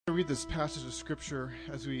I read this passage of Scripture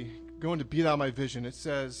as we go into Be Thou My Vision. It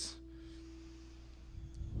says,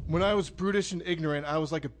 "When I was brutish and ignorant, I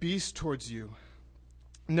was like a beast towards you.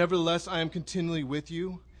 Nevertheless, I am continually with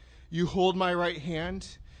you. You hold my right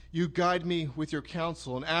hand. You guide me with your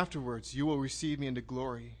counsel, and afterwards you will receive me into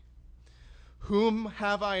glory. Whom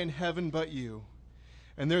have I in heaven but you?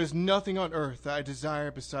 And there is nothing on earth that I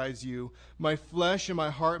desire besides you. My flesh and my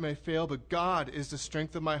heart may fail, but God is the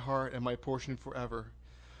strength of my heart and my portion forever.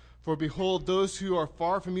 For behold, those who are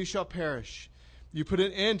far from you shall perish. You put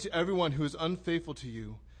an end to everyone who is unfaithful to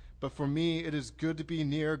you. But for me it is good to be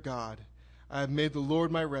near God. I have made the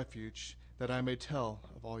Lord my refuge, that I may tell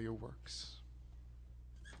of all your works."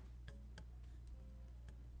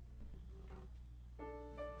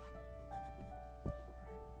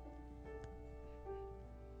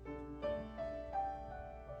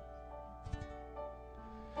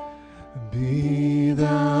 Be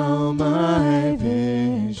thou my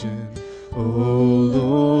vision, O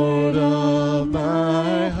Lord of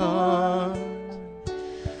my heart.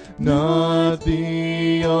 Not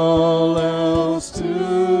be all else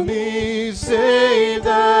to me, save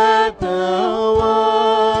that thou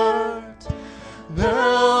art.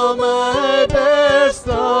 Thou my best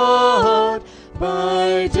thought,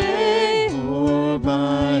 by day or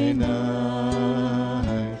by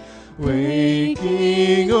night,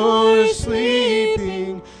 waking or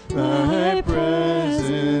sleeping, thy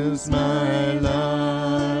presence my light.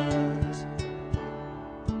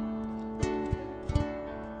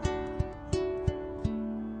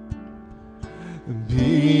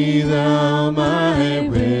 Be thou my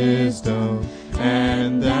wisdom,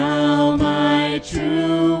 and thou my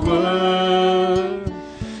true word.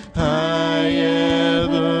 I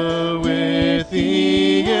ever with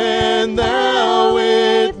thee, and thou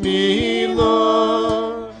with me,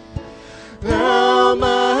 Lord. Thou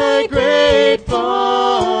my great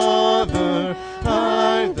Father,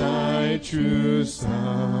 I thy true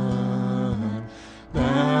Son.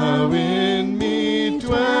 Thou in me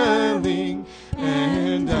dwelling,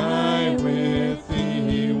 and I with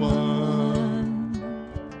thee one.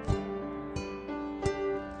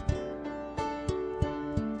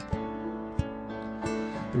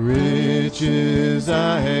 Riches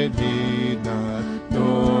I need not,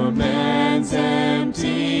 nor man's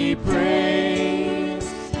empty praise.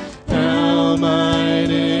 Thou mine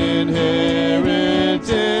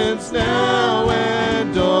inheritance now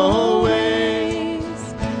and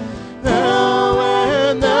always. Thou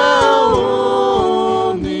and thou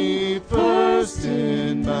only, first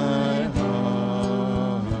in my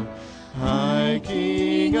heart. High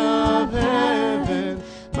King of heaven,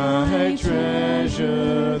 my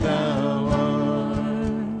treasure thou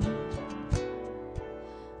art.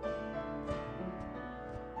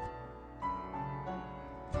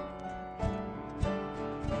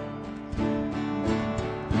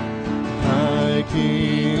 High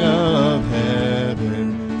King of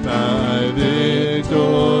heaven, my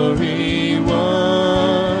victory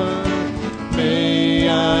won. May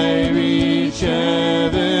I reach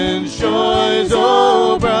heaven's shores,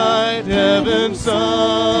 O bright heaven's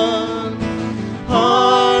sun.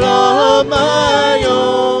 Heart of my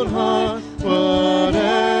own heart,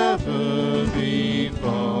 whatever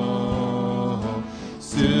befall,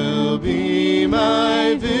 still be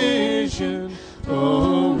my vision,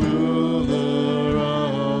 O ruler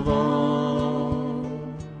of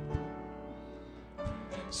all.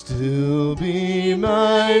 Still be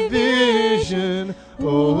my vision,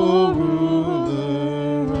 O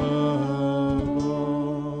ruler of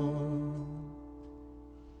all.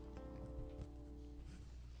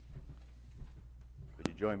 Would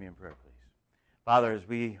you join me in prayer, please? Father, as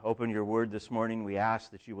we open your word this morning, we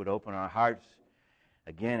ask that you would open our hearts,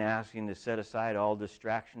 again asking to set aside all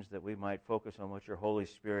distractions that we might focus on what your Holy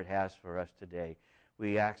Spirit has for us today.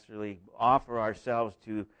 We actually offer ourselves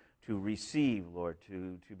to receive, Lord,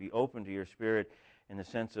 to be open to your Spirit in the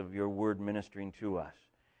sense of your word ministering to us.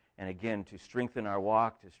 And again, to strengthen our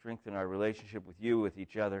walk, to strengthen our relationship with you, with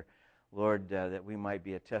each other, Lord, that we might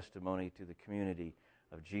be a testimony to the community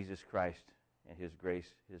of Jesus Christ and his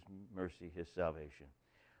grace, his mercy, his salvation.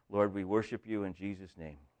 Lord, we worship you in Jesus'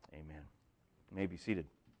 name. Amen. You may be seated.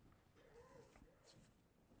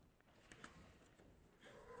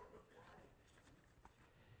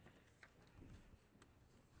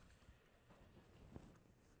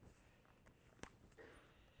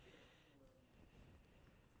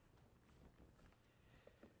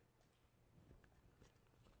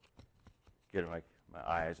 Get my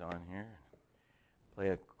eyes on here. Play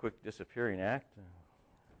a quick disappearing act.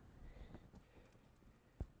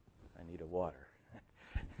 I need a water.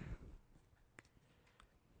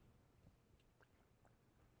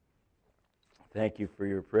 Thank you for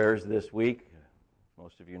your prayers this week.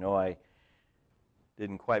 Most of you know I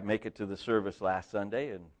didn't quite make it to the service last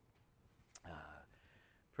Sunday, and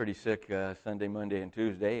pretty sick Sunday, Monday, and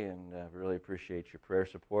Tuesday, and really appreciate your prayer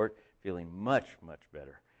support. Feeling much, much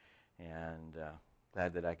better, and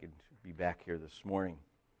glad that I could be back here this morning.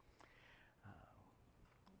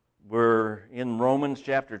 We're in Romans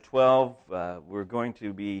chapter 12. We're going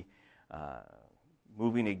to be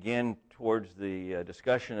moving again towards the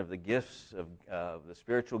discussion of the gifts, of the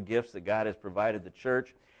spiritual gifts that God has provided the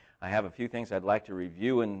church. I have a few things I'd like to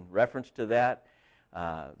review in reference to that.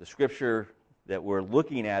 The scripture that we're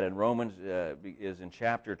looking at in Romans is in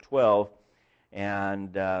chapter 12,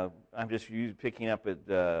 and I'm just picking up at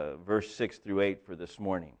verse 6 through 8 for this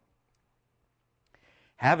morning.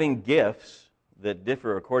 Having gifts that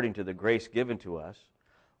differ according to the grace given to us,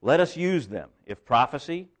 let us use them. If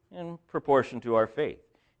prophecy, in proportion to our faith.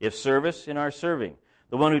 If service, in our serving.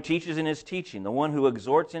 The one who teaches in his teaching. The one who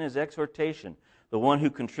exhorts in his exhortation. The one who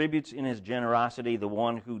contributes in his generosity. The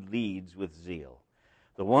one who leads with zeal.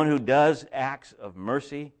 The one who does acts of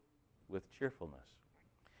mercy with cheerfulness.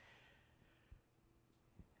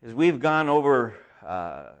 As we've gone over,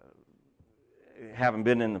 haven't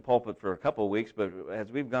been in the pulpit for a couple of weeks, but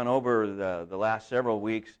as we've gone over the last several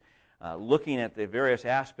weeks, looking at the various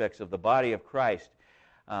aspects of the body of Christ,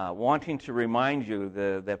 wanting to remind you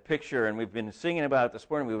the picture, and we've been singing about it this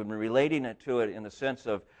morning, we've been relating it to it in the sense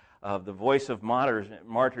of the voice of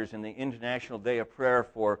martyrs in the International Day of Prayer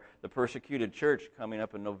for the Persecuted Church coming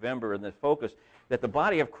up in November, and the focus that the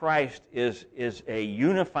body of Christ is a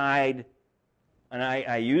unified, and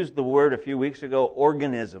I used the word a few weeks ago,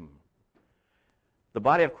 organism. The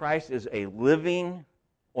body of Christ is a living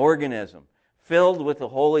organism filled with the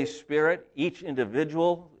Holy Spirit. Each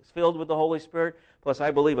individual is filled with the Holy Spirit, plus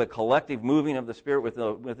I believe a collective moving of the Spirit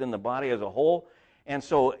within the body as a whole. And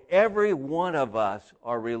so every one of us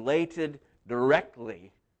are related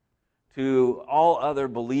directly to all other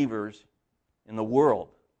believers in the world.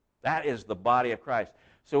 That is the body of Christ.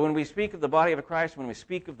 So when we speak of the body of Christ, when we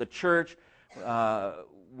speak of the church,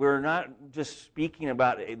 we're not just speaking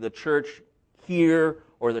about the church here,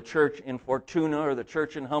 or the church in Fortuna, or the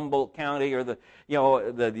church in Humboldt County, or the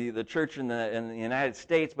church in the United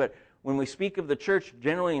States. But when we speak of the church,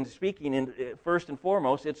 generally speaking, first and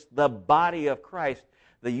foremost, it's the body of Christ,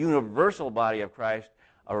 the universal body of Christ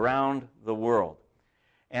around the world.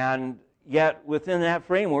 And yet, within that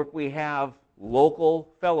framework, we have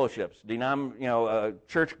local fellowships,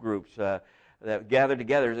 church groups that gather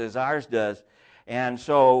together, as ours does. And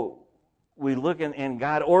so we look, and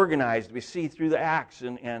God organized, we see through the Acts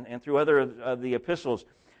and through other of the epistles,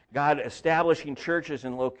 God establishing churches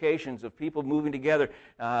and locations of people moving together,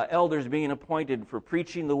 elders being appointed for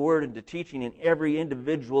preaching the word and to teaching in every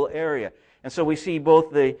individual area. And so we see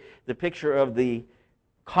both the picture of the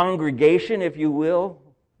congregation, if you will,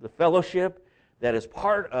 the fellowship that is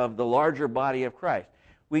part of the larger body of Christ.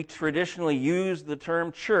 We traditionally use the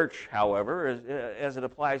term church, however, as it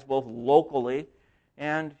applies both locally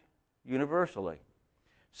and universally.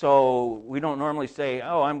 So we don't normally say,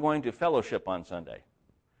 oh, I'm going to fellowship on Sunday.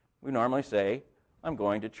 We normally say, I'm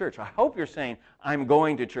going to church. I hope you're saying, I'm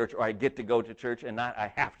going to church, or I get to go to church, and not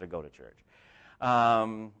I have to go to church.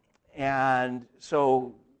 And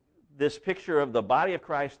so this picture of the body of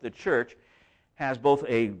Christ, the church, has both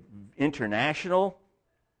a international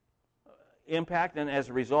impact, and as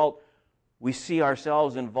a result, we see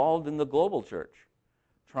ourselves involved in the global church,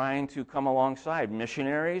 trying to come alongside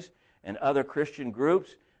missionaries and other Christian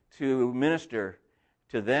groups to minister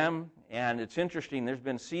to them. And it's interesting, there's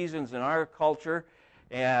been seasons in our culture,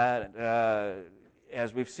 and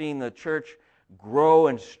as we've seen the church grow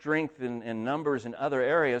in strength in numbers in other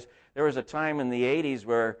areas, there was a time in the 80s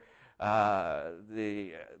where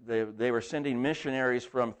they were sending missionaries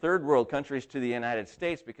from third world countries to the United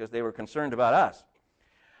States because they were concerned about us.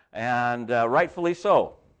 And rightfully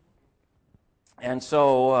so. And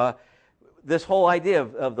so this whole idea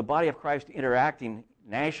of the body of Christ interacting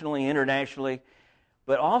nationally, internationally,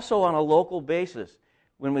 but also on a local basis.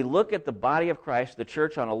 When we look at the body of Christ, the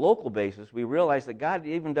church, on a local basis, we realize that God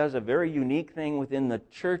even does a very unique thing within the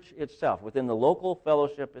church itself, within the local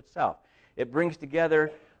fellowship itself. It brings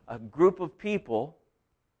together a group of people,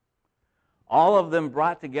 all of them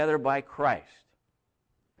brought together by Christ.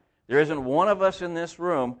 There isn't one of us in this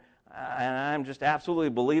room, and I'm just absolutely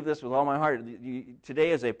believe this with all my heart,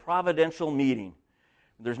 today is a providential meeting.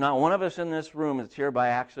 There's not one of us in this room that's here by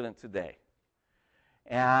accident today.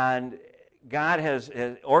 And God has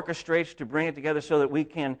orchestrates to bring it together so that we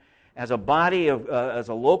can, as a body, as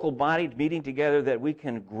a local body meeting together, that we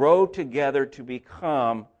can grow together to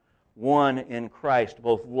become one in Christ,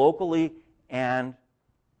 both locally and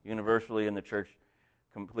universally in the church,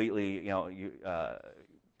 completely,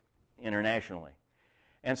 internationally.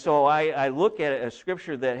 And so I look at a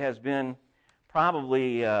scripture that has been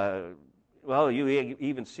probably, you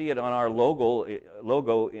even see it on our logo,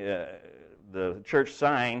 the church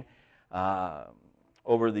sign,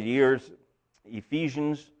 over the years,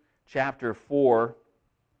 Ephesians chapter 4,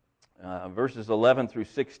 verses 11 through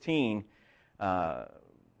 16,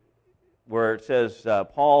 where it says,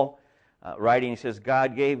 Paul writing, he says,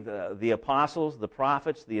 God gave the apostles, the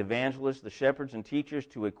prophets, the evangelists, the shepherds, and teachers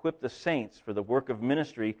to equip the saints for the work of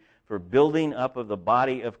ministry, for building up of the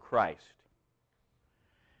body of Christ.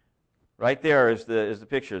 Right there is the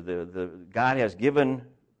picture. God has given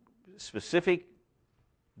specific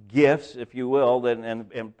gifts, if you will,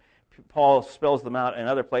 and Paul spells them out in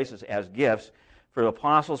other places as gifts, for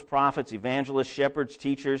apostles, prophets, evangelists, shepherds,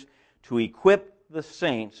 teachers, to equip the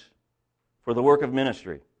saints for the work of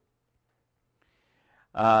ministry,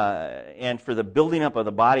 and for the building up of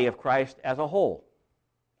the body of Christ as a whole,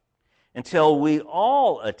 until we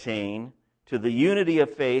all attain to the unity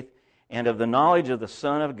of faith and of the knowledge of the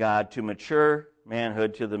Son of God, to mature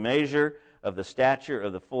manhood, to the measure of the stature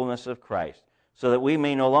of the fullness of Christ, so that we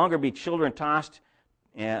may no longer be children tossed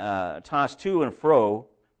to and fro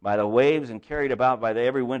by the waves and carried about by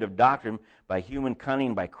every wind of doctrine, by human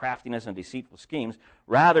cunning, by craftiness and deceitful schemes.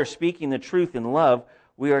 Rather, speaking the truth in love,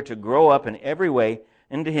 we are to grow up in every way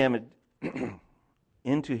into Him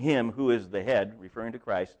who is the head, referring to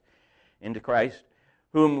Christ, into Christ,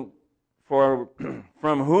 from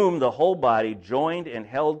whom the whole body, joined and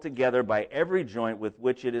held together by every joint with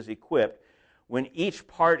which it is equipped, when each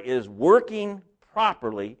part is working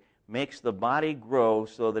properly, makes the body grow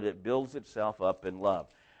so that it builds itself up in love.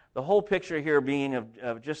 The whole picture here being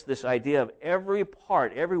of just this idea of every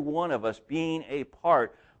part, every one of us being a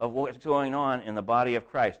part of what's going on in the body of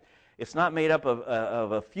Christ. It's not made up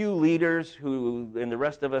of a few leaders and the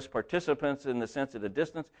rest of us participants in the sense at a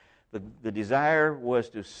distance. The desire was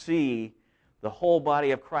to see the whole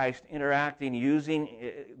body of Christ interacting, using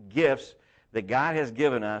gifts that God has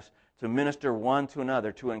given us to minister one to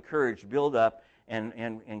another, to encourage, build up,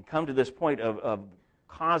 and come to this point of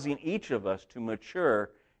causing each of us to mature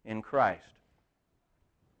in Christ.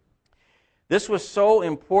 This was so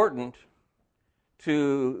important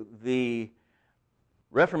to the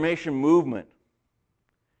Reformation movement.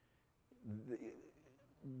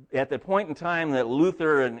 At the point in time that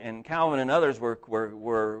Luther and Calvin and others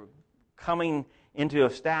were coming into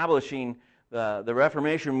establishing the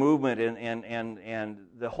Reformation movement, and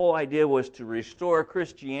the whole idea was to restore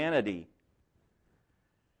Christianity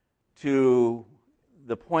to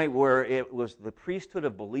the point where it was the priesthood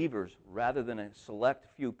of believers rather than a select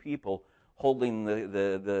few people holding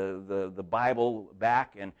the Bible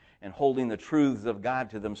back and holding the truths of God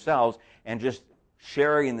to themselves and just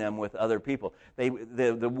sharing them with other people.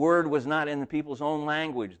 The word was not in the people's own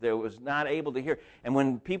language. They was not able to hear. And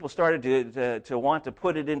when people started to want to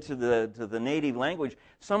put it into the native language,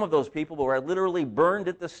 some of those people were literally burned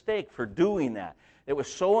at the stake for doing that. It was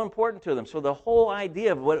so important to them. So the whole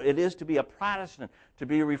idea of what it is to be a Protestant, to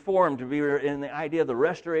be Reformed, to be in the idea of the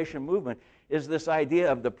Restoration movement is this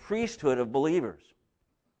idea of the priesthood of believers.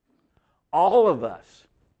 All of us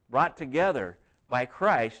brought together by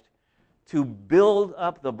Christ to build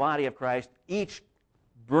up the body of Christ, each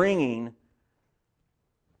bringing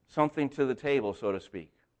something to the table, so to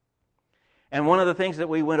speak. And one of the things that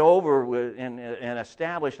we went over and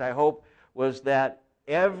established, I hope, was that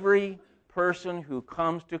every person who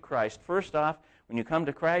comes to Christ, first off, when you come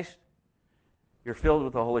to Christ, you're filled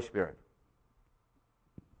with the Holy Spirit.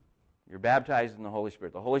 You're baptized in the Holy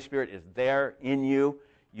Spirit. The Holy Spirit is there in you.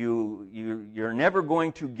 You're never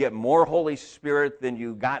going to get more Holy Spirit than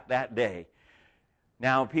you got that day.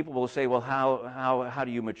 Now, people will say, well, how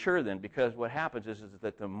do you mature then? Because what happens is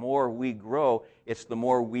that the more we grow, it's the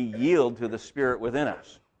more we yield to the Spirit within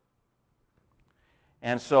us.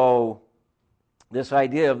 And so this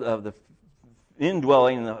idea of the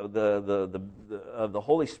indwelling of the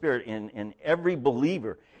Holy Spirit in every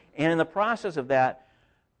believer. And in the process of that,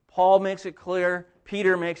 Paul makes it clear,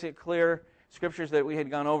 Peter makes it clear, scriptures that we had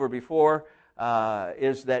gone over before,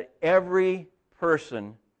 is that every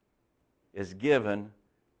person is given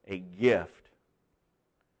a gift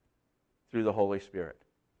through the Holy Spirit.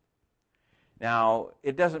 Now,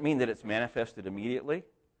 it doesn't mean that it's manifested immediately.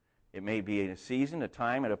 It may be in a season, a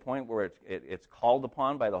time, at a point where it's called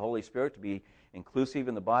upon by the Holy Spirit to be inclusive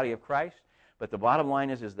in the body of Christ. But the bottom line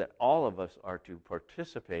is that all of us are to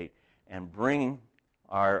participate and bring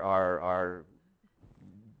our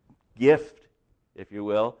gift, if you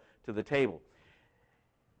will, to the table.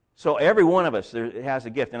 So every one of us has a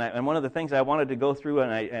gift. And one of the things I wanted to go through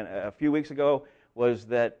and a few weeks ago was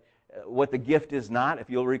that what the gift is not, if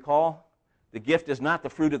you'll recall, the gift is not the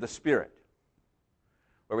fruit of the Spirit,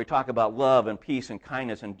 where we talk about love and peace and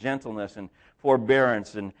kindness and gentleness and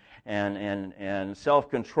forbearance and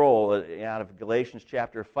self-control out of Galatians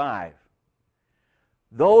chapter 5.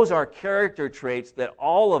 Those are character traits that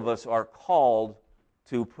all of us are called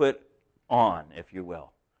to put on, if you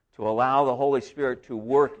will, to allow the Holy Spirit to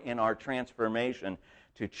work in our transformation,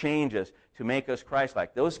 to change us, to make us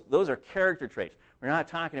Christ-like. Those are character traits. We're not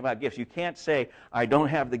talking about gifts. You can't say, I don't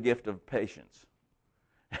have the gift of patience.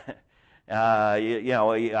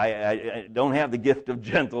 I don't have the gift of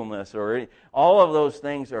gentleness. Or all of those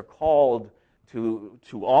things are called to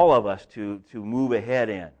all of us to move ahead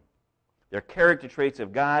in. They're character traits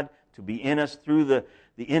of God to be in us through the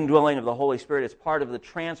indwelling of the Holy Spirit. It's part of the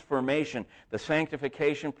transformation, the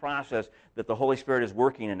sanctification process that the Holy Spirit is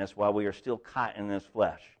working in us while we are still caught in this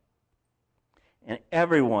flesh. And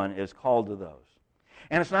everyone is called to those.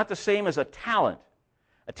 And it's not the same as a talent.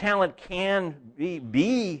 A talent can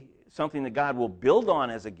be something that God will build on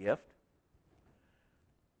as a gift.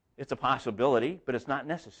 It's a possibility, but it's not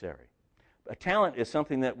necessary. A talent is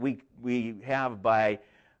something that we have by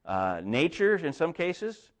nature in some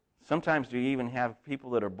cases. Sometimes we even have people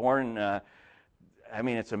that are born,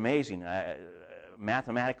 it's amazing.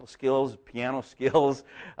 Mathematical skills, piano skills,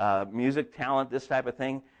 music talent, this type of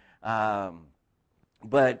thing.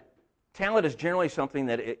 But talent is generally something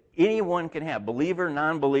that anyone can have, believer,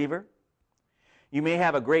 non-believer. You may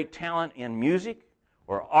have a great talent in music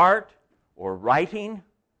or art or writing,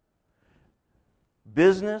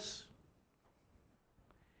 business.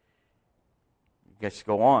 Let's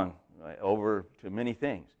go on over to many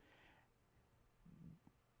things.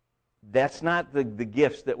 That's not the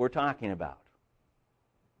gifts that we're talking about.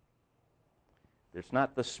 It's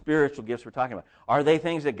not the spiritual gifts we're talking about. Are they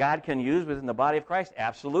things that God can use within the body of Christ?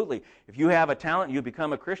 Absolutely. If you have a talent, you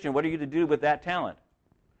become a Christian, what are you to do with that talent?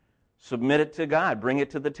 Submit it to God. Bring it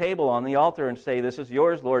to the table on the altar and say, this is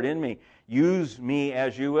yours, Lord, in me. Use me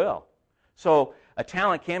as you will. So a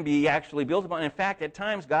talent can be actually built upon. In fact, at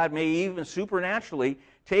times, God may even supernaturally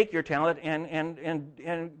take your talent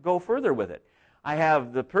and go further with it. I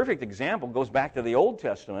have the perfect example, goes back to the Old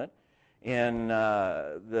Testament in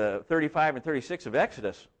the 35 and 36 of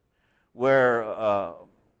Exodus, where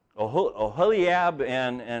Oholiab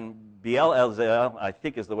and Beelzebub, I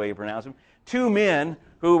think is the way you pronounce them, two men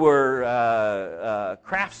who were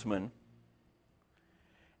craftsmen,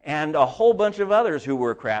 and a whole bunch of others who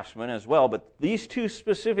were craftsmen as well, but these two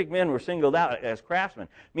specific men were singled out as craftsmen,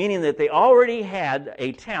 meaning that they already had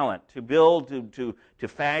a talent to build, to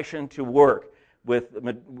fashion, to work with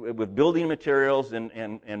building materials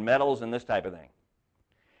and metals and this type of thing.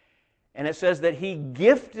 And it says that he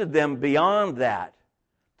gifted them beyond that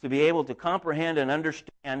to be able to comprehend and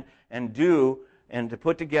understand and do and to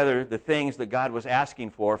put together the things that God was asking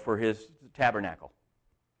for his tabernacle.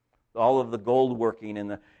 All of the gold working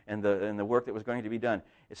and the work that was going to be done.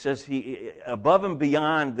 It says he above and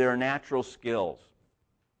beyond their natural skills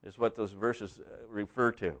is what those verses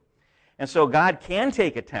refer to. And so God can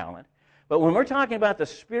take a talent, but when we're talking about the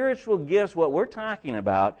spiritual gifts, what we're talking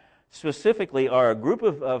about specifically are a group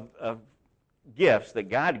of gifts that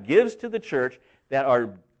God gives to the church that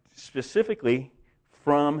are specifically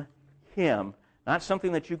from Him, not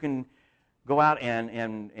something that you can go out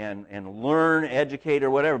and learn, educate, or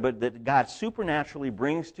whatever, but that God supernaturally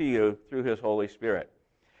brings to you through His Holy Spirit.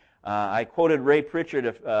 I quoted Ray Pritchard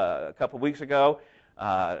a couple weeks ago,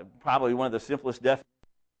 probably one of the simplest definitions.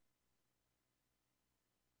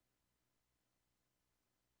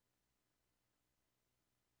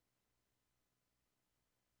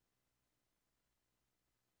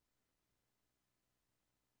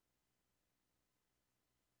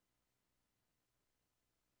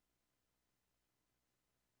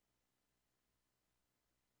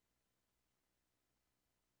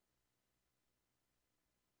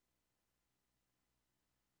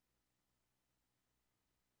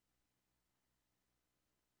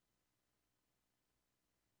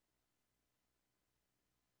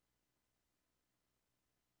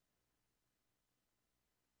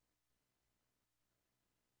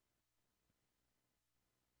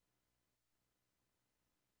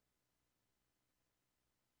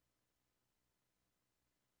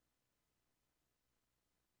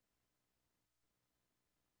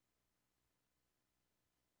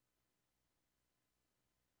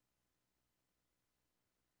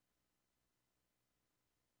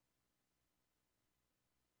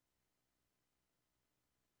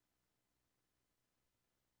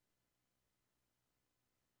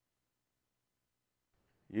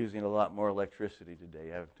 Using a lot more electricity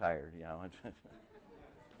today. I'm tired, you know.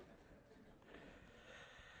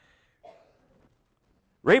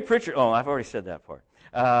 Ray Pritchard, oh, I've already said that part.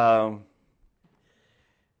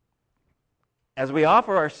 As we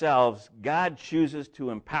offer ourselves, God chooses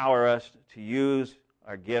to empower us to use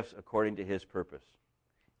our gifts according to His purpose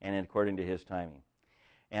and according to His timing.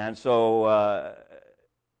 And so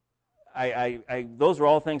those were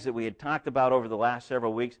all things that we had talked about over the last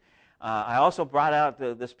several weeks. I also brought out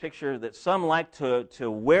this picture that some like to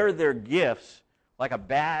wear their gifts like a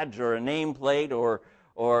badge or a nameplate or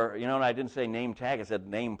you know, and I didn't say name tag, I said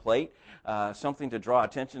nameplate, something to draw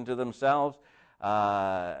attention to themselves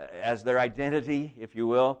as their identity, if you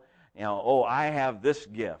will. You know, oh, I have this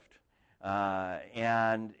gift.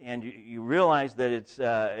 And you realize that it's,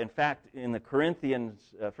 in fact, in the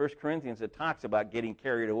Corinthians, 1 Corinthians, it talks about getting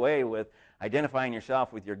carried away with identifying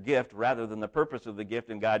yourself with your gift rather than the purpose of the gift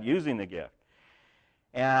and God using the gift.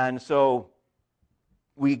 And so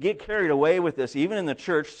we get carried away with this, even in the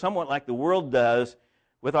church, somewhat like the world does,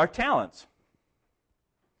 with our talents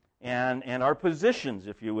and our positions,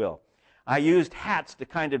 if you will. I used hats to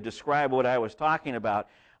kind of describe what I was talking about.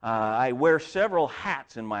 I wear several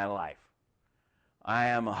hats in my life. I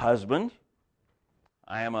am a husband.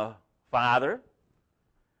 I am a father.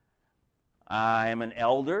 I am an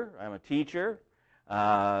elder. I'm a teacher.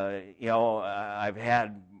 I've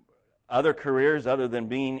had other careers other than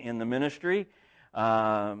being in the ministry.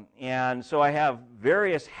 And so I have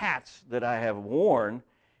various hats that I have worn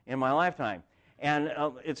in my lifetime. And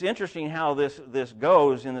it's interesting how this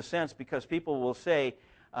goes in the sense because people will say,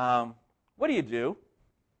 what do you do?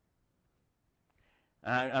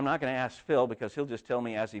 I'm not going to ask Phil because he'll just tell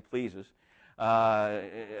me as he pleases,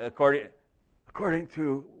 according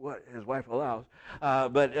to what his wife allows.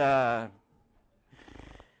 But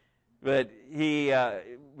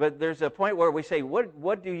there's a point where we say,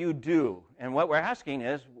 what do you do? And what we're asking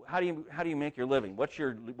is, how do you make your living? What's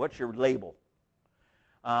your label?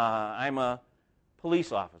 I'm a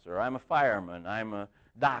police officer. I'm a fireman. I'm a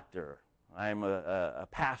doctor. I'm a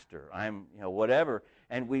pastor. I'm whatever.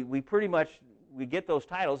 And we pretty much we get those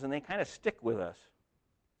titles and they kind of stick with us.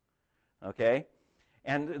 Okay?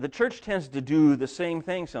 And the church tends to do the same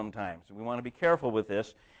thing sometimes. We want to be careful with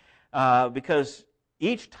this because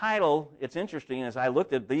each title, it's interesting, as I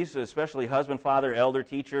looked at these, especially husband, father, elder,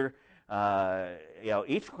 teacher,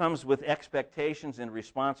 each comes with expectations and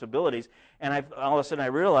responsibilities. And all of a sudden I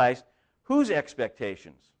realized, whose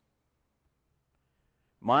expectations?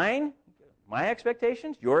 Mine? My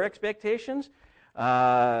expectations? Your expectations?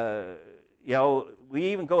 We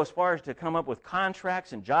even go as far as to come up with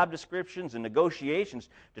contracts and job descriptions and negotiations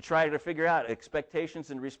to try to figure out expectations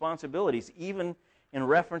and responsibilities, even in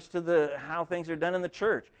reference to how things are done in the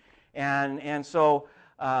church. And so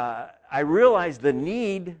I realize the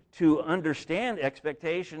need to understand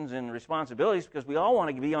expectations and responsibilities because we all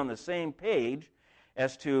want to be on the same page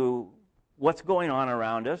as to what's going on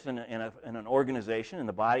around us in an organization, in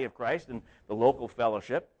the body of Christ, and the local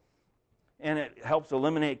fellowship. And it helps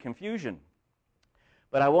eliminate confusion.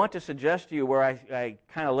 But I want to suggest to you where I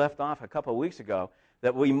kind of left off a couple of weeks ago,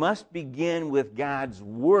 that we must begin with God's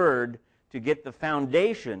Word to get the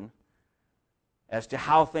foundation as to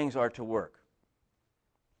how things are to work.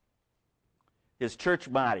 His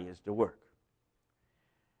church body is to work.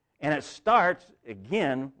 And it starts,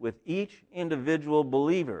 again, with each individual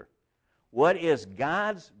believer. What is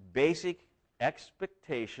God's basic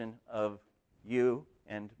expectation of you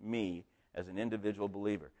and me as an individual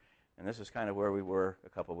believer? And this is kind of where we were a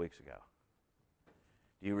couple of weeks ago.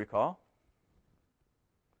 Do you recall?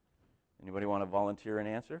 Anybody want to volunteer an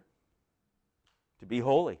answer? To be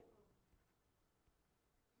holy.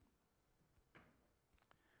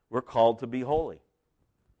 We're called to be holy.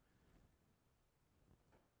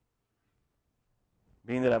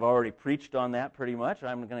 Being that I've already preached on that pretty much,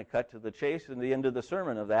 I'm going to cut to the chase in the end of the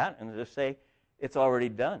sermon of that and just say, it's already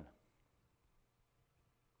done.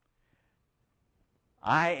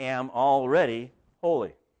 I am already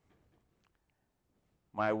holy.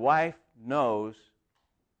 My wife knows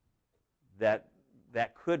that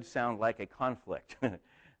could sound like a conflict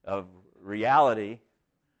of reality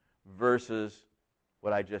versus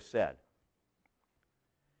what I just said.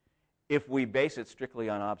 If we base it strictly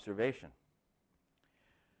on observation.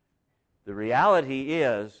 The reality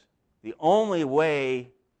is the only way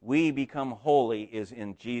we become holy is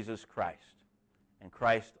in Jesus Christ and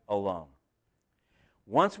Christ alone.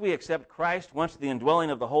 Once we accept Christ, once the indwelling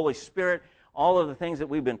of the Holy Spirit, all of the things that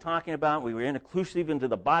we've been talking about, we were inclusive into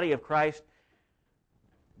the body of Christ,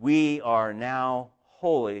 we are now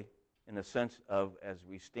holy in the sense of as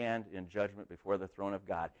we stand in judgment before the throne of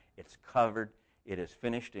God. It's covered, It is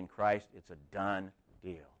finished in Christ. It's a done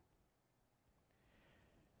deal.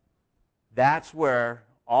 That's where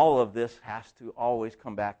all of this has to always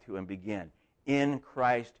come back to and begin. In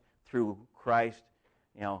Christ, through Christ,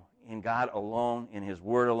 in God alone, in His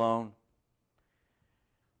Word alone.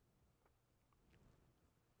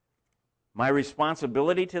 My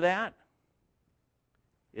responsibility to that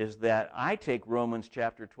is that I take Romans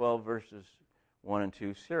chapter 12, verses 1 and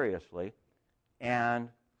 2 seriously and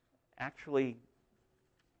actually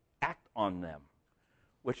act on them,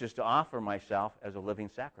 which is to offer myself as a living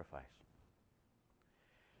sacrifice.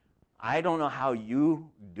 I don't know how you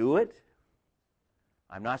do it.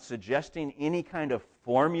 I'm not suggesting any kind of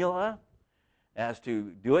formula as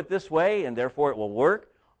to do it this way and therefore it will work.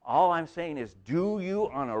 All I'm saying is, do you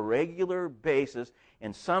on a regular basis,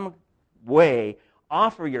 in some way,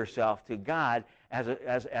 offer yourself to God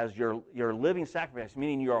as your living sacrifice,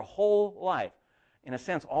 meaning your whole life, in a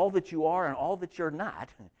sense, all that you are and all that you're not,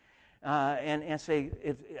 and say,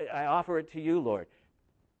 I offer it to you, Lord.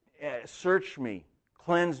 Search me,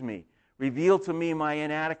 cleanse me, reveal to me my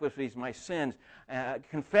inadequacies, my sins.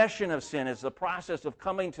 Confession of sin is the process of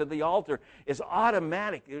coming to the altar. It's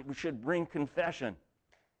automatic. It should bring confession.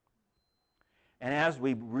 And as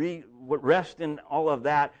we rest in all of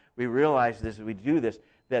that, we realize as we do this,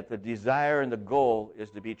 that the desire and the goal is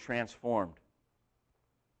to be transformed.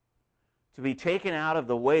 To be taken out of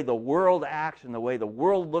the way the world acts and the way the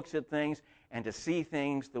world looks at things, and to see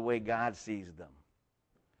things the way God sees them.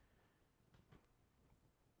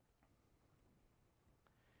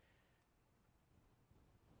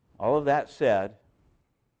 All of that said,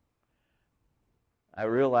 I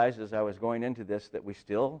realized as I was going into this that we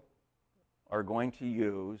still are going to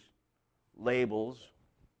use labels,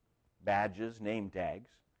 badges, name tags.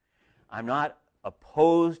 I'm not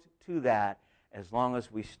opposed to that as long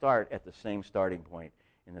as we start at the same starting point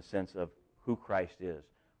in the sense of who Christ is,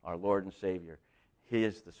 our Lord and Savior. He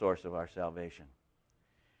is the source of our salvation.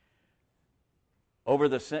 Over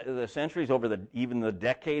the centuries, even the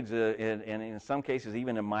decades, and in some cases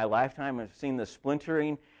even in my lifetime, I've seen the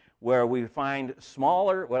splintering where we find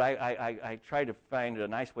smaller, what I try to find a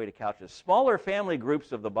nice way to couch this, smaller family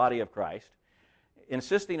groups of the body of Christ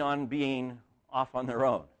insisting on being off on their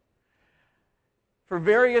own for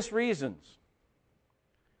various reasons.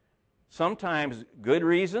 Sometimes good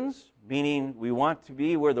reasons, meaning we want to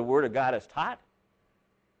be where the Word of God is taught.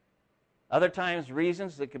 Other times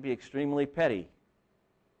reasons that could be extremely petty.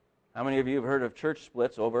 How many of you have heard of church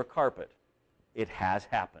splits over carpet? It has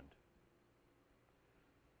happened.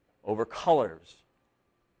 Over colors.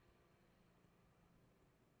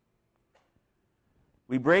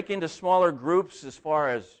 We break into smaller groups as far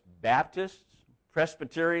as Baptists,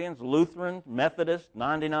 Presbyterians, Lutheran, Methodist,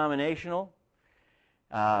 non-denominational,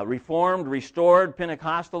 Reformed, Restored,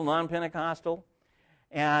 Pentecostal, non-Pentecostal.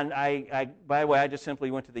 And by the way, I just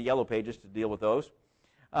simply went to the yellow pages to deal with those.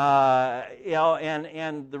 And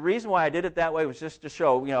the reason why I did it that way was just to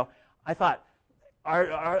show, I thought,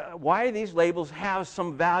 why do these labels have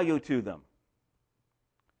some value to them?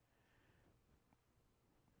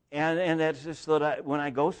 And that's just so that when I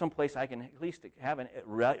go someplace, I can at least have a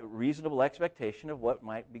reasonable expectation of what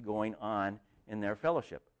might be going on in their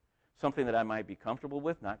fellowship. Something that I might be comfortable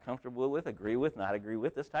with, not comfortable with, agree with, not agree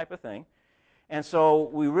with, this type of thing. And so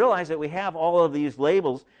we realize that we have all of these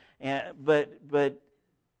labels, but they're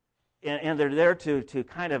there to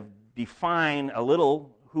kind of define a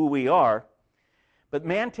little who we are. But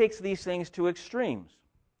man takes these things to extremes.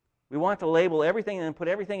 We want to label everything and then put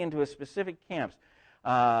everything into a specific camps.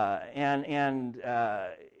 While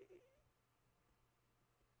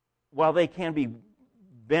they can be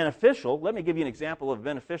beneficial, let me give you an example of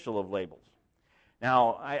beneficial of labels.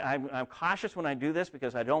 Now, I'm cautious when I do this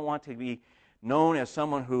because I don't want to be known as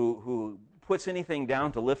someone who puts anything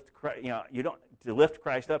down to lift, to lift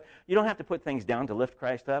Christ up. You don't have to put things down to lift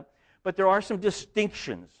Christ up, but there are some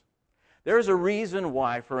distinctions. There's a reason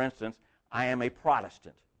why, for instance, I am a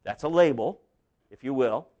Protestant. That's a label, if you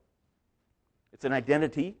will. It's an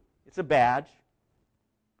identity. It's a badge.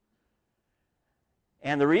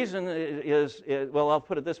 And the reason is, well, I'll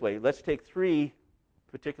put it this way. Let's take three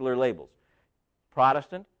particular labels.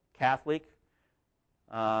 Protestant, Catholic,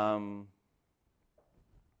 Latter-day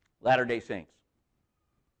Saints.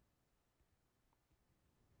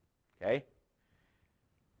 Okay?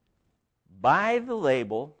 By the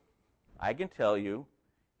label, I can tell you,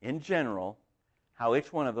 in general, how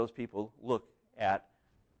each one of those people look at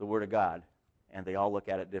the Word of God, and they all look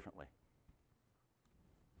at it differently.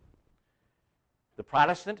 The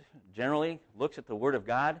Protestant generally looks at the Word of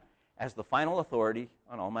God as the final authority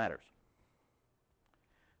on all matters.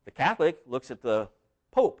 The Catholic looks at the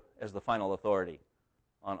Pope as the final authority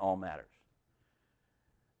on all matters.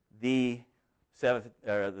 The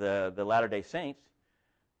Latter-day Saints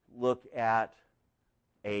look at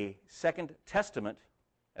a Second Testament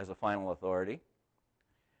as a final authority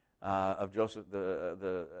of Joseph,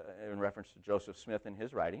 in reference to Joseph Smith and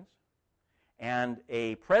his writings, and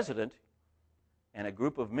a president and a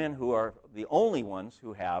group of men who are the only ones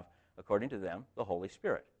who have, according to them, the Holy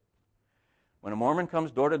Spirit. When a Mormon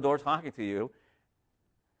comes door to door talking to you,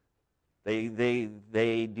 they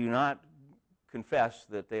do not confess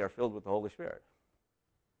that they are filled with the Holy Spirit.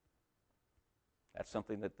 That's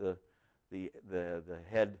something that the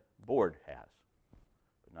head board has,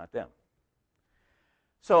 but not them.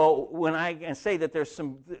 So when I say that there's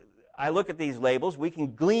some, I look at these labels, we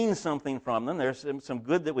can glean something from them. There's some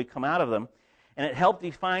good that we come out of them, and it helps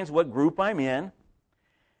defines what group I'm in.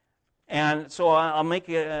 And so I'll make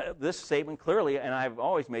this statement clearly, and I've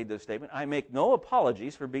always made this statement: I make no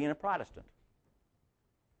apologies for being a Protestant.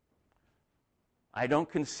 I don't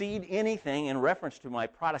concede anything in reference to my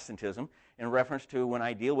Protestantism, in reference to when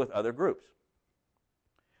I deal with other groups.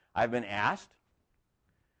 I've been asked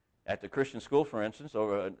at the Christian school, for instance,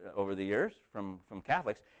 over the years from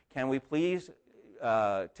Catholics, can we please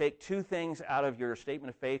take two things out of your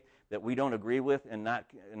statement of faith that we don't agree with and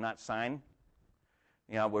not sign?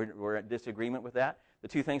 You know, we're at disagreement with that. The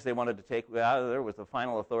two things they wanted to take out of there was the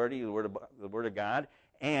final authority, the Word of God,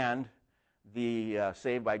 and the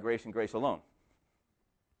saved by grace and grace alone.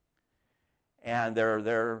 And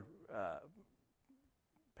their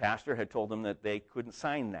pastor had told them that they couldn't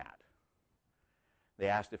sign that. They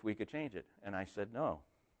asked if we could change it, and I said no.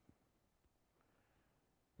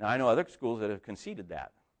 Now, I know other schools that have conceded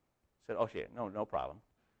that. Said, oh, shit, no problem.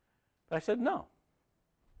 But I said no.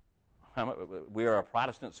 We are a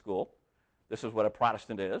Protestant school. This is what a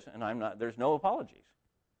Protestant is, and I'm not. There's no apologies.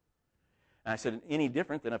 And I said, any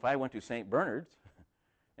different than if I went to St. Bernard's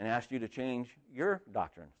and asked you to change your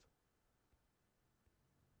doctrines,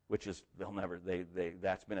 which is they'll never.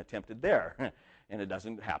 That's been attempted there, and it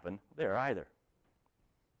doesn't happen there either.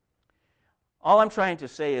 All I'm trying to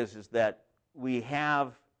say is that we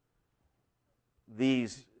have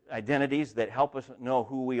these identities that help us know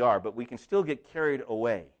who we are, but we can still get carried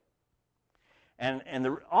away. And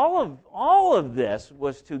all of this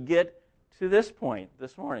was to get to this point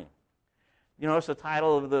this morning. You notice the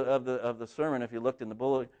title of the sermon. If you looked in the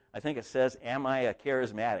bullet, I think it says, "Am I a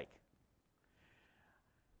charismatic?"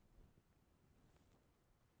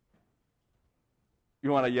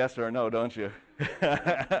 You want a yes or a no, don't you?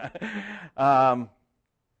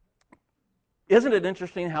 Isn't it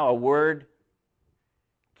interesting how a word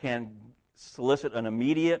can solicit an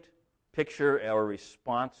immediate picture or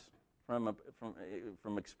response from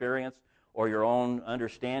experience or your own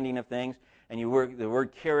understanding of things? And the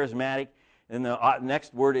word charismatic, and the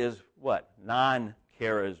next word is what?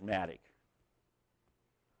 Non-charismatic.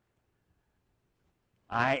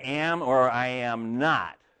 I am or I am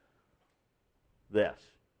not this.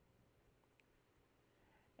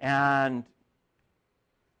 And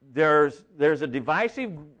there's a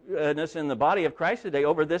divisiveness in the body of Christ today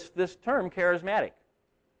over this term, charismatic.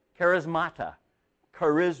 Charismata.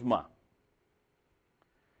 Charisma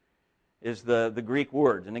is the Greek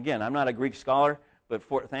word. And again, I'm not a Greek scholar, but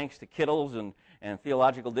thanks to Kittle's and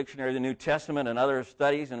Theological Dictionary of the New Testament and other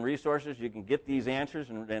studies and resources, you can get these answers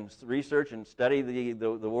and research and study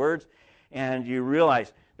the words, and you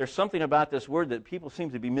realize there's something about this word that people seem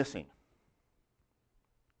to be missing.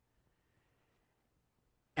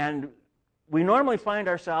 And we normally find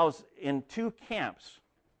ourselves in two camps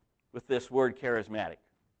with this word charismatic.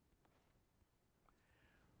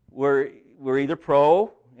 We're either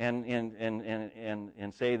pro and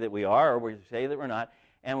say that we are, or we say that we're not,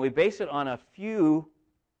 and we base it on a few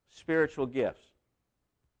spiritual gifts.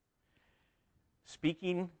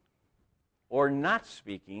 Speaking or not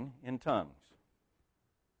speaking in tongues.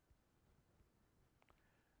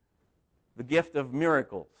 The gift of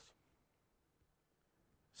miracles,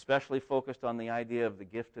 especially focused on the idea of the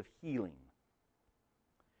gift of healing.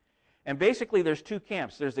 And basically there's two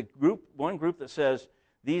camps. There's one group that says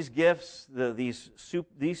these gifts,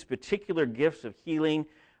 these particular gifts of healing,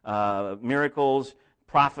 miracles,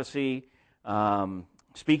 prophecy,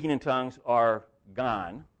 speaking in tongues are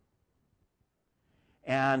gone.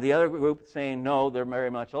 And the other group saying, no, they're very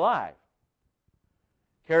much alive.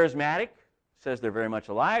 Charismatic says they're very much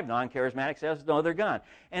alive. Non-charismatic says, no, they're gone.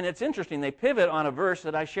 And it's interesting. They pivot on a verse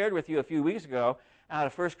that I shared with you a few weeks ago out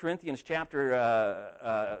of 1 Corinthians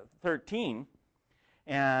chapter 13.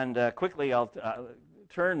 And quickly I'll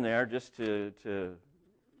turn there just to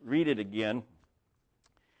read it again.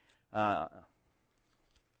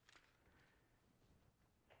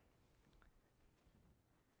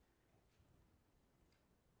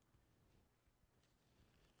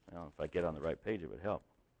 Well, if I get on the right page, it would help.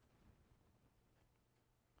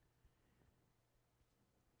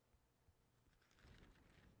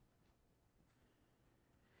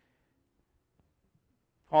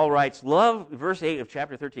 Paul writes, love, verse 8 of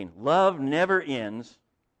chapter 13, love never ends.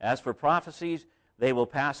 As for prophecies, they will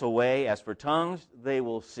pass away. As for tongues, they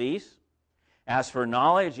will cease. As for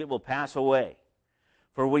knowledge, it will pass away.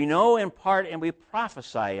 For we know in part and we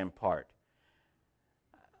prophesy in part.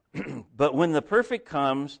 But when the perfect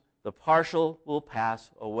comes, the partial will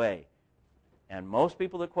pass away. And most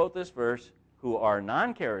people that quote this verse who are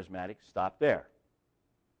non-charismatic stop there.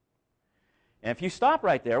 And if you stop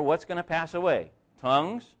right there, what's going to pass away?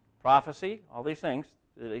 Tongues, prophecy, all these things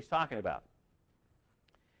that he's talking about.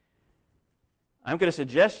 I'm going to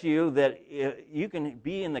suggest to you that you can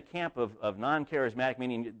be in the camp of non-charismatic,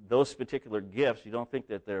 meaning those particular gifts. You don't think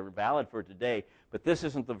that they're valid for today, but this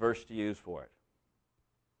isn't the verse to use for it.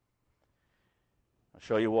 I'll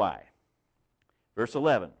show you why. Verse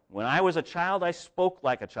 11, when I was a child, I spoke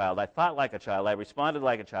like a child. I thought like a child. I responded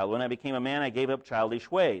like a child. When I became a man, I gave up childish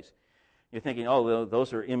ways. You're thinking, oh,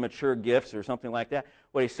 those are immature gifts or something like that.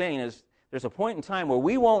 What he's saying is there's a point in time where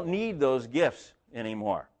we won't need those gifts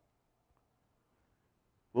anymore.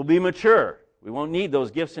 We'll be mature. We won't need those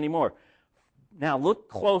gifts anymore. Now look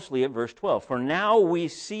closely at verse 12. For now we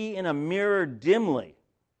see in a mirror dimly.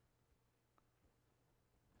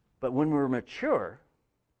 But when we're mature,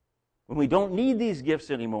 when we don't need these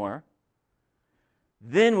gifts anymore,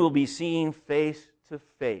 then we'll be seeing face to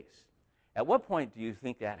face. At what point do you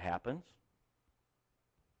think that happens?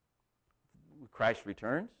 Christ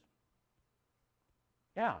returns?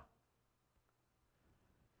 Yeah.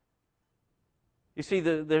 You see,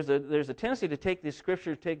 there's a tendency to take this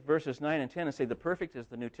scripture, take verses 9 and 10 and say the perfect is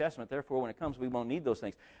the New Testament, therefore when it comes we won't need those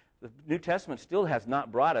things. The New Testament still has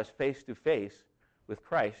not brought us face to face with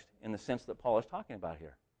Christ in the sense that Paul is talking about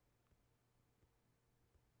here.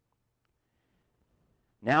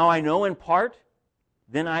 Now I know in part,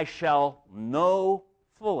 then I shall know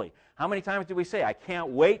fully. How many times do we say, I can't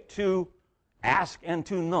wait to ask and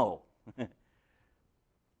to know,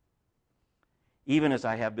 even as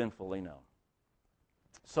I have been fully known.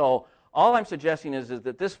 So all I'm suggesting is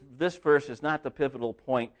that this verse is not the pivotal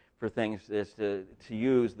point for things is to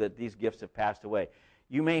use that these gifts have passed away.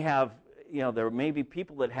 You may have, there may be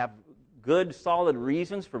people that have good, solid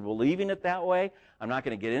reasons for believing it that way. I'm not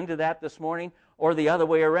going to get into that this morning, or the other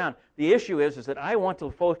way around. The issue is that I want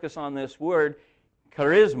to focus on this word,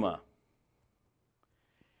 charisma.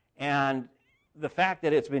 And the fact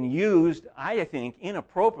that it's been used, I think,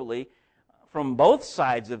 inappropriately from both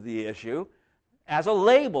sides of the issue as a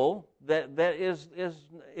label that is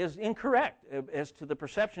incorrect as to the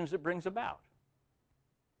perceptions it brings about.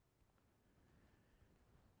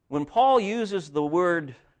 When Paul uses the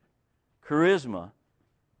word charisma,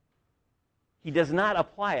 he does not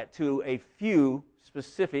apply it to a few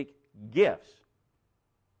specific gifts.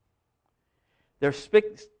 They're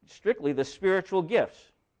strictly the spiritual gifts.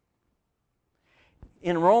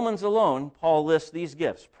 In Romans alone, Paul lists these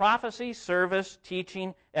gifts: prophecy, service,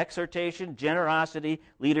 teaching, exhortation, generosity,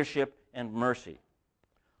 leadership, and mercy.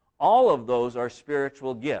 All of those are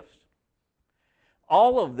spiritual gifts.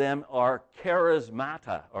 All of them are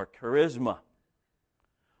charismata, or charisma.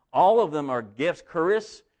 All of them are gifts.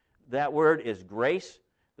 Charis, that word is grace.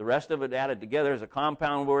 The rest of it added together is a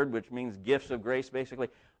compound word, which means gifts of grace, basically.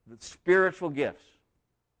 Spiritual gifts.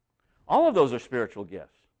 All of those are spiritual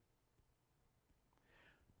gifts.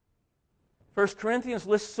 1 Corinthians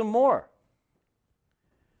lists some more.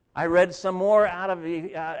 I read some more out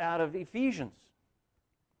of Ephesians.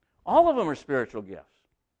 All of them are spiritual gifts.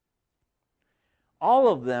 All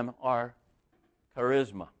of them are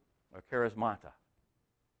charisma, or charismata.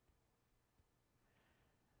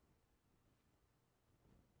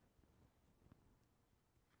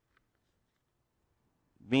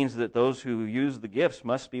 Means that those who use the gifts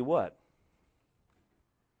must be what?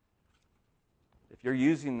 If you're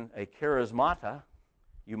using a charismata,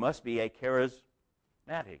 you must be a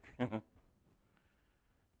charismatic.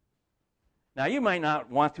 Now, you might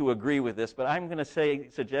not want to agree with this, but I'm going to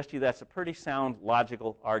suggest to you that's a pretty sound,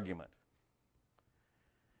 logical argument.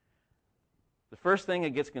 The first thing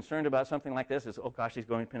that gets concerned about something like this is, oh gosh, he's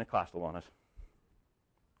going Pentecostal on us.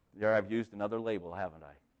 There I've used another label, haven't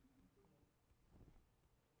I?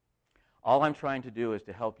 All I'm trying to do is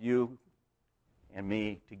to help you and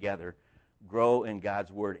me together grow in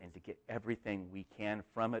God's Word and to get everything we can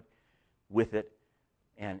from it, with it,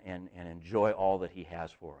 and enjoy all that He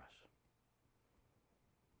has for us.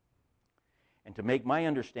 And to make my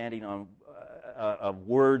understanding of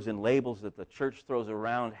words and labels that the church throws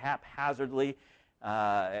around haphazardly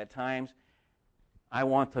at times, I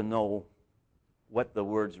want to know what the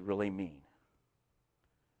words really mean,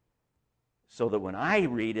 so that when I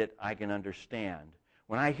read it, I can understand.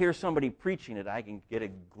 When I hear somebody preaching it, I can get a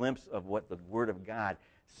glimpse of what the Word of God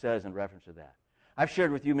says in reference to that. I've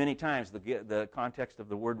shared with you many times the context of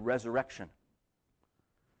the word resurrection.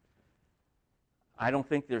 I don't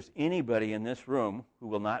think there's anybody in this room who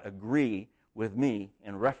will not agree with me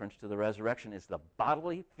in reference to the resurrection. It's the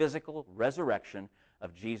bodily, physical resurrection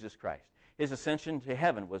of Jesus Christ. His ascension to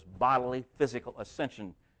heaven was bodily, physical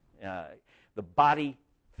ascension. The body,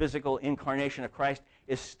 physical incarnation of Christ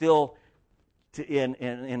is still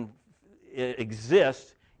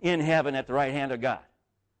exists in heaven at the right hand of God.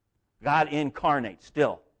 God incarnate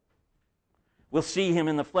still. We'll see him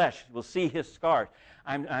in the flesh. We'll see his scars.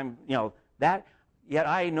 Yet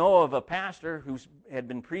I know of a pastor who had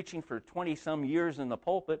been preaching for 20-some years in the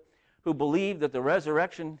pulpit who believed that the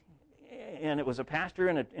resurrection, and it was a pastor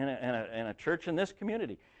in a church in this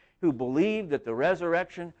community, who believed that the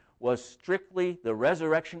resurrection was strictly the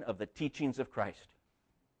resurrection of the teachings of Christ.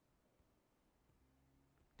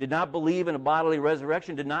 Did not believe in a bodily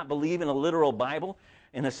resurrection, did not believe in a literal Bible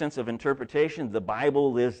in a sense of interpretation. The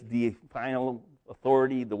Bible is the final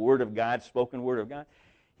authority, the Word of God, spoken Word of God.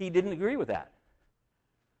 He didn't agree with that.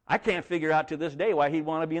 I can't figure out to this day why he'd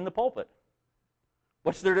want to be in the pulpit.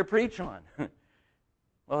 What's there to preach on?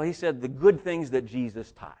 Well, he said the good things that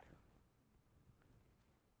Jesus taught.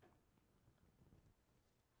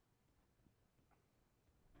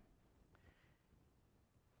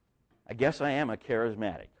 I guess I am a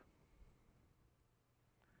charismatic.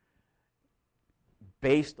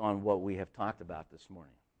 Based on what we have talked about this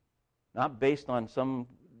morning. Not based on some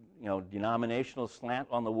denominational slant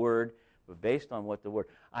on the Word, but based on what the Word.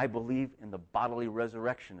 I believe in the bodily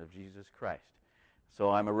resurrection of Jesus Christ. So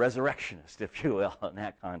I'm a resurrectionist, if you will, in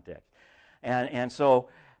that context. And so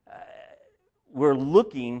we're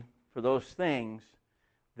looking for those things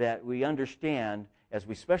that we understand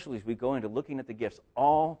especially as we go into looking at the gifts.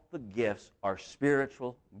 All the gifts are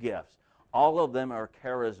spiritual gifts. All of them are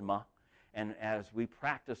charisma. And as we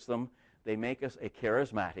practice them, they make us a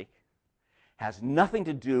charismatic. Has nothing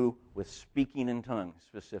to do with speaking in tongues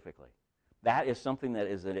specifically. That is something that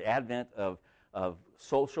is an advent of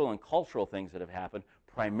social and cultural things that have happened,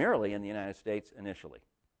 primarily in the United States initially.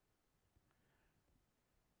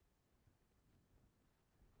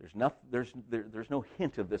 There's no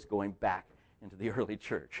hint of this going back into the early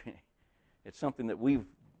church. It's something that we've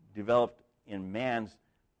developed in man's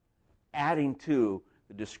adding to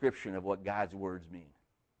the description of what God's words mean.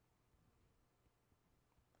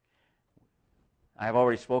 I've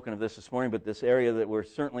already spoken of this morning, but this area that we're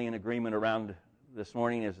certainly in agreement around this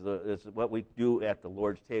morning is what we do at the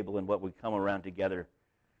Lord's table and what we come around together.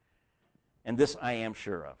 And this I am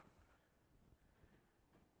sure of.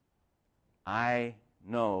 I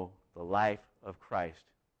know the life of Christ.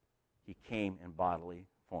 He came in bodily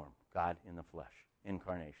form, God in the flesh,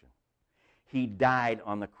 incarnation. He died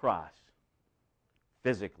on the cross,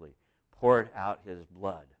 physically, poured out his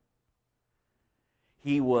blood.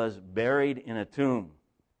 He was buried in a tomb.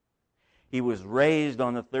 He was raised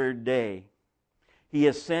on the third day. He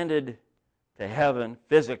ascended to heaven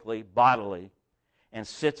physically, bodily, and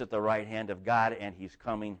sits at the right hand of God, and he's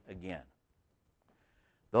coming again.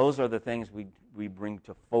 Those are the things we bring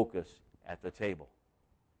to focus at the table.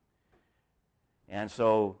 And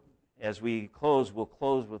so, as we close, we'll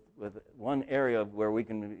close with one area where we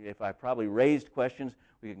can, if I probably raised questions,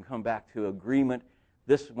 we can come back to agreement.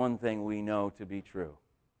 This one thing we know to be true.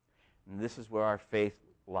 And this is where our faith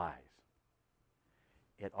lies.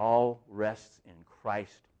 It all rests in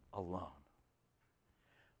Christ alone.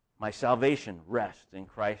 My salvation rests in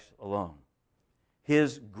Christ alone.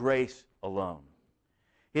 His grace alone.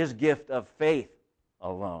 His gift of faith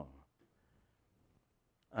alone.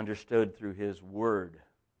 Understood through His Word,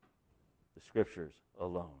 the Scriptures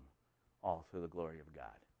alone. All through the glory of God.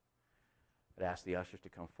 I'd ask the ushers to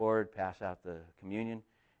come forward, pass out the communion,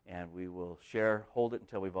 and we will share, hold it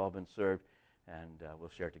until we've all been served, and we'll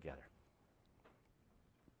share together.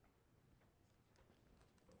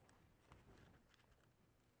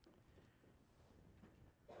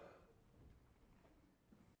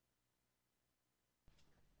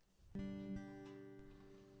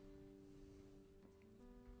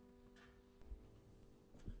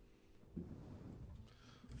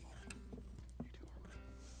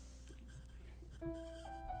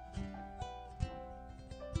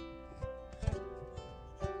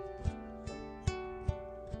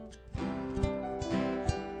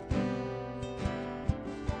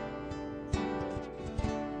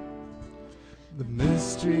 The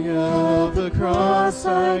mystery of the cross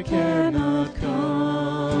I cannot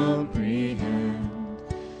comprehend.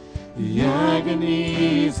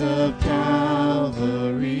 agonies of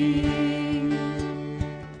Calvary.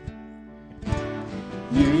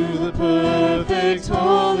 You, the perfect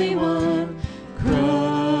Holy One,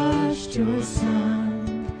 crushed your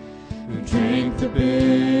Son, who drank the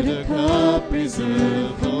bitter cup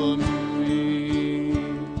reserved for me.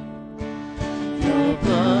 Your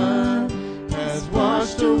blood has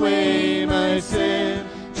washed away my sin.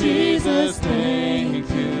 Jesus, thank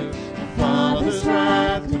you. The Father's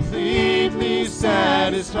wrath completely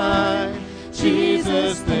satisfied.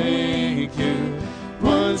 Jesus, thank you.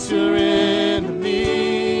 Once your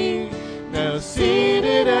enemy, now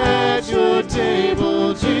seated at your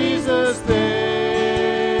table. Jesus, thank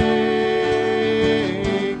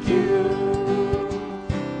you.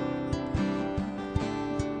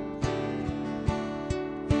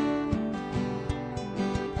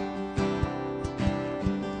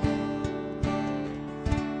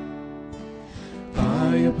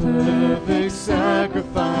 By a perfect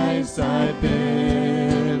sacrifice I've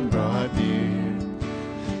been brought near.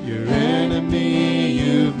 Your enemy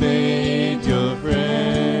you've made your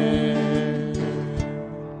friend,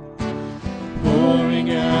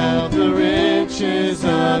 pouring out the riches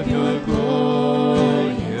of your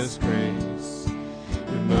glorious grace.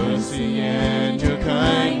 Your mercy and your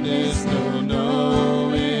kindness know no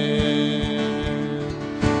end.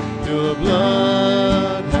 Your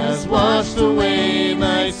blood has washed away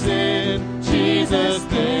my sin. Jesus,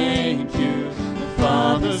 thank you. The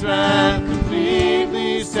Father's wrath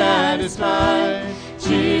completely satisfied.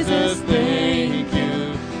 Jesus, thank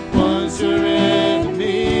you. Once your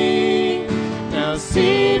enemy, now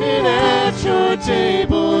seated at your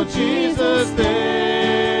table. Jesus, thank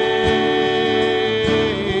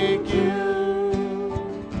you.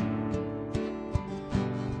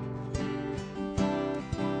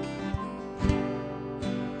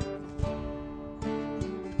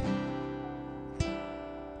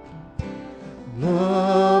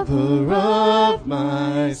 Lover of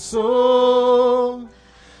my soul,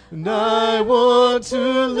 and I want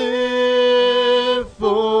to live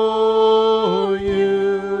for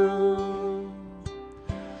you.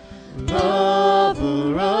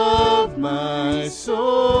 Lover of my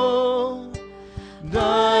soul, and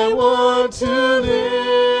I want to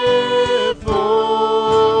live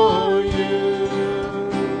for you.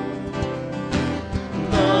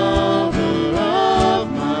 Lover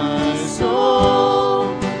of my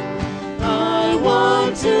soul, I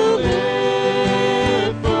want to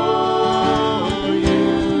live for you.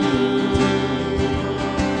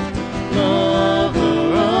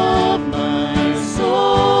 Lover of my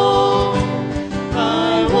soul,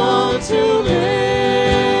 I want to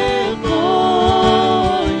live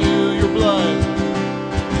for you.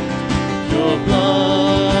 Your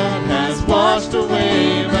blood has washed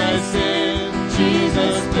away my sin.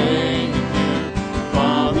 Jesus, thank you.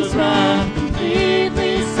 Father's wrath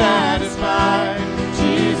completely satisfied.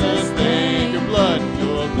 Jesus, thank your blood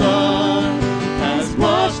has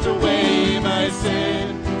washed away my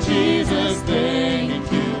sin. Jesus,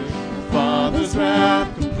 thank you. Father's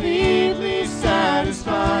wrath completely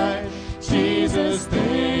satisfied. Jesus,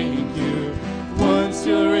 thank you. Once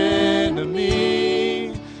your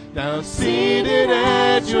enemy, now seated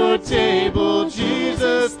at your table.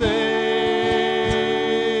 Jesus, thank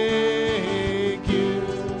you.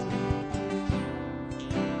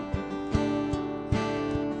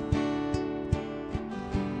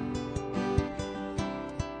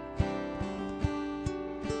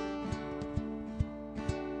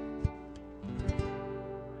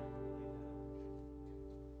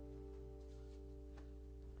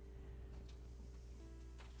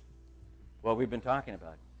 What we've been talking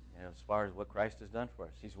about, as far as what Christ has done for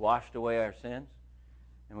us. He's washed away our sins,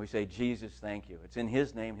 and we say, Jesus, thank you. It's in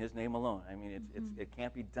His name alone. I mean, it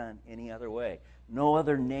can't be done any other way. No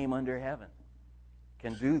other name under heaven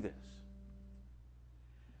can do this.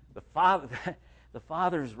 The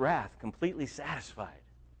Father's wrath completely satisfied.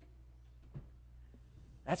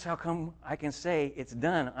 That's how come I can say it's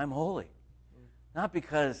done, I'm holy. Not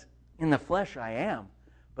because in the flesh I am,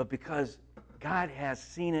 but because God has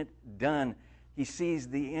seen it done. He sees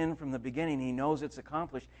the end from the beginning. He knows it's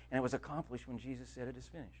accomplished, and it was accomplished when Jesus said it is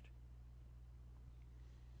finished.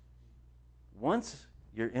 Once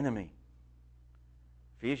your enemy,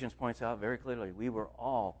 Ephesians points out very clearly, we were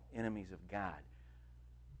all enemies of God,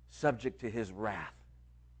 subject to His wrath,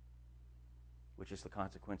 which is the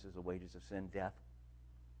consequences of wages of sin, death.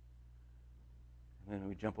 And then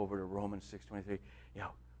we jump over to Romans 6:23.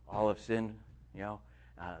 All have sinned.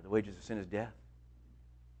 The wages of sin is death,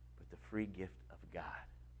 but the free gift of God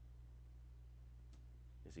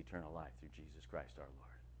is eternal life through Jesus Christ our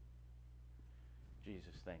Lord.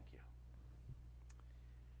 Jesus, thank you.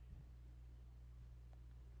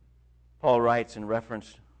 Paul writes in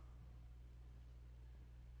reference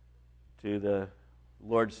to the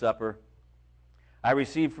Lord's Supper, I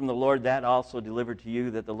received from the Lord that also delivered to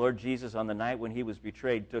you, that the Lord Jesus, on the night when he was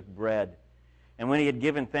betrayed, took bread. And when he had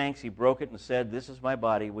given thanks, he broke it and said, "This is my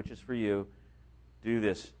body, which is for you. Do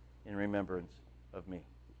this in remembrance of me."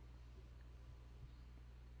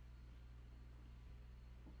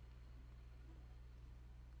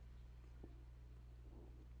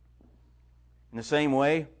 In the same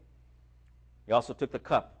way, he also took the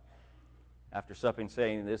cup after supping,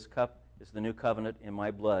 saying, "This cup is the new covenant in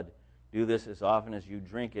my blood. Do this as often as you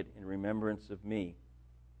drink it in remembrance of me."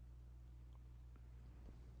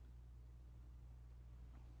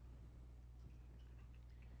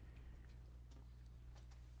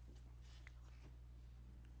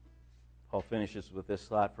 Paul finishes with this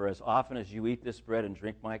thought, "For as often as you eat this bread and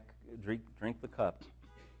drink the cup,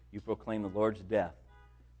 you proclaim the Lord's death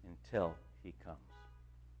until he comes."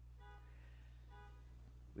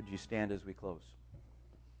 Would you stand as we close?